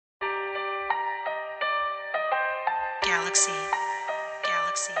Galaxy,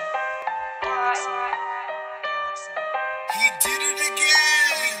 Galaxy, Galaxy, Galaxy. He did it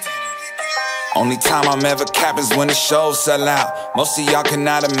again. Only time I'm ever capping is when the shows sell out. Most of y'all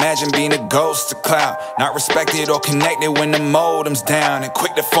cannot imagine being a ghost to clout. Not respected or connected when the modem's down, and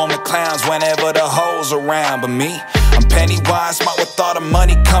quick to form the clowns whenever the hoes around. But me, I'm penny wise, smart with all the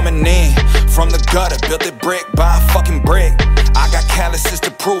money coming in. From the gutter, built it brick by a fucking brick. I got calluses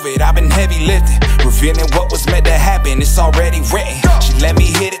to prove it, I've been heavy lifting, revealing what was meant to happen, it's already written. She let me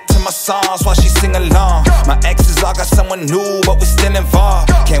hit it to my songs while she sing along. My exes all got someone new, but we still involved.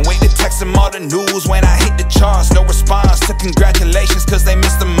 Can't wait to text them all the news when I hit the charts. No response to congratulations cause they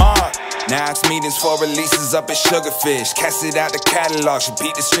missed the mark. Now it's meetings for releases up at Sugarfish. Cast it out the catalog, should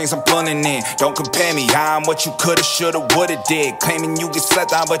beat the strings I'm pulling in. Don't compare me, I'm what you coulda, shoulda, woulda did. Claiming you get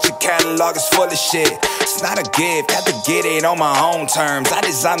slept on but your catalog is full of shit. It's not a gift, had to get it on my own terms. I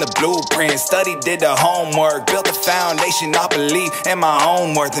designed the blueprint, studied, did the homework. Built a foundation, I believe in my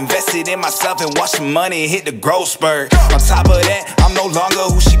own worth. Invested in myself and watched the money hit the growth spurt. On top of that, I'm no longer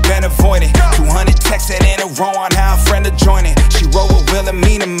who she been avoiding. 200 texts in a row on how a friend to join it. She roll with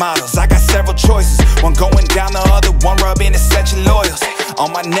Wilhelmina models, I got several choices. One going down, the other one rubbing essential oils.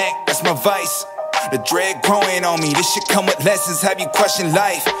 On my neck, that's my vice. The dread growing on me, this shit come with lessons, have you question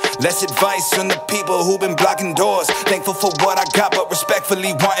life. Less advice from the people who been blocking doors. Thankful for what I got, but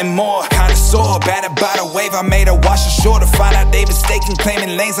respectfully wanting more. Kinda sore, battered by the wave, I made her wash ashore to find out they mistaken,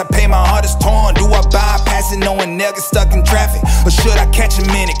 claiming lanes I pay my heart is torn. Do I bypass it knowing they'll get stuck in traffic? Or should I catch a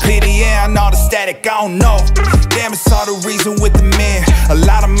minute, clear the air and all the static? I don't know, damn it's all the reason with the men. A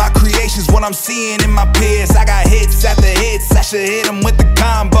lot of my creations, what I'm seeing in my peers. I got hits after hits, I should hit them with the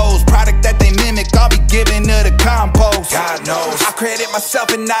combos. Product that they mimic, I'll be giving her the compost. God knows, I credit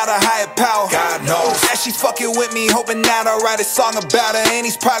myself and not a higher power. God knows, that she fucking with me, hoping that I'll write a song about her. And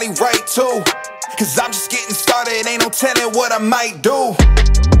he's probably right too, cause I'm just getting started, ain't no telling what I might do.